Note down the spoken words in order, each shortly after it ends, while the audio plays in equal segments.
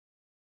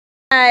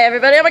Hi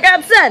everybody, oh my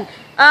god, son!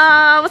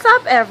 What's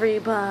up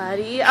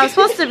everybody? I was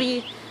supposed to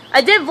be, I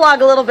did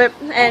vlog a little bit,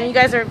 and you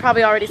guys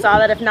probably already saw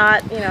that. If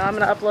not, you know, I'm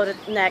gonna upload it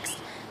next.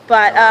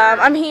 But,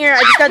 I'm here, I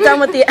just got done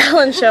with the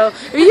Ellen show.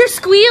 If you hear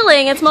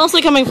squealing, it's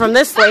mostly coming from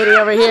this lady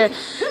over here.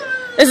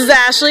 This is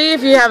Ashley,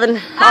 if you haven't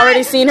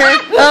already seen her.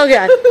 Oh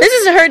god. This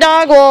is her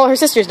dog, well, her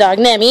sister's dog,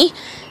 Nemi.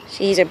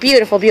 She's a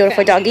beautiful,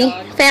 beautiful doggy.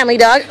 Family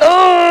dog.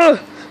 Oh!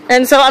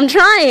 And so I'm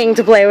trying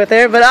to play with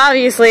her, but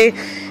obviously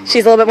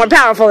she's a little bit more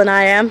powerful than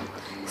I am.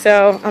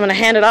 So I'm gonna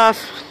hand it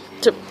off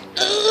to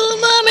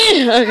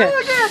mommy. Okay.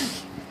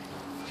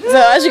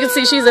 So as you can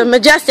see, she's a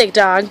majestic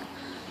dog,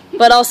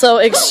 but also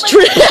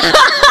extremely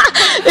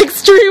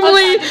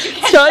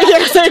strong.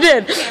 Yes, I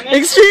did.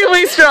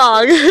 Extremely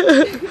strong.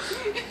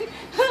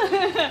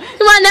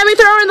 Come on, Nemi,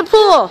 throw her in the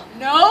pool.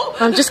 No.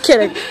 I'm just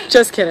kidding.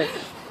 Just kidding.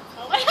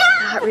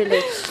 Not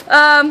really.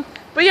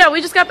 But yeah,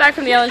 we just got back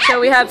from the Ellen show.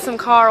 We had some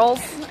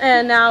Carls,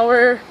 and now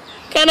we're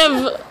kind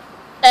of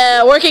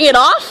working it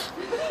off.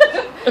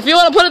 If you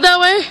want to put it that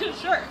way.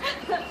 Sure.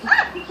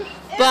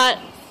 But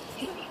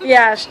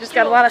yeah, she just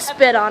got a lot of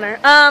spit on her.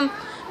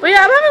 But yeah,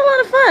 I'm having a lot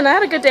of fun. I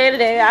had a good day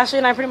today. Ashley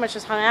and I pretty much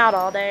just hung out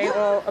all day.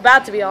 Well,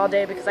 about to be all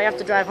day because I have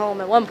to drive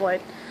home at one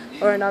point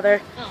or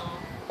another.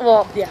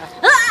 Well, yeah.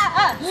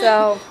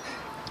 So,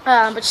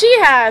 but she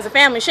has a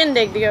family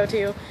shindig to go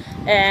to,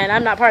 and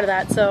I'm not part of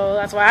that. So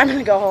that's why I'm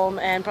gonna go home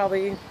and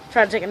probably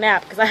try to take a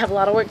nap because I have a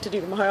lot of work to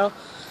do tomorrow.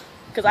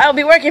 Because I will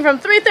be working from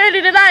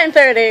 3:30 to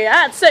 9:30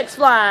 at Six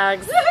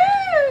Flags.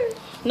 Woohoo!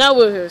 No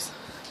woohoos.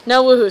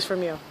 No woohoos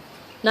from you.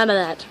 None of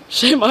that.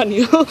 Shame on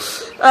you.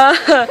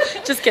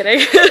 Just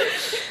kidding.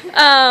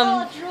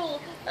 Oh,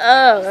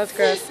 that's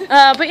gross.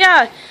 But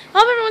yeah, I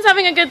hope everyone's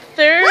having a good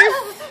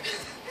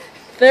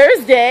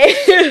Thursday.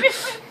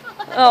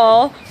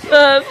 Oh,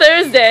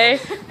 Thursday.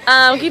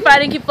 Keep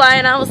fighting, keep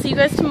flying. I will see you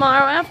guys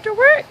tomorrow after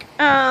work.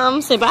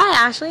 Say bye,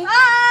 Ashley.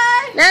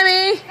 Bye.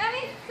 Nemi.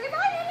 Nemi, say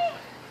bye, Nemi.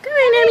 Come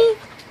here, Nemi.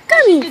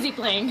 Come here. She's busy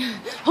playing.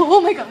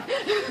 Oh my god.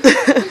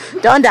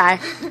 Don't die.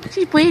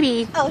 She's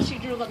pretty. Oh, she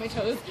drew on my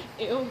toes.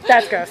 Ew.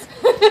 That's gross.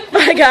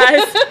 Bye,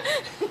 guys.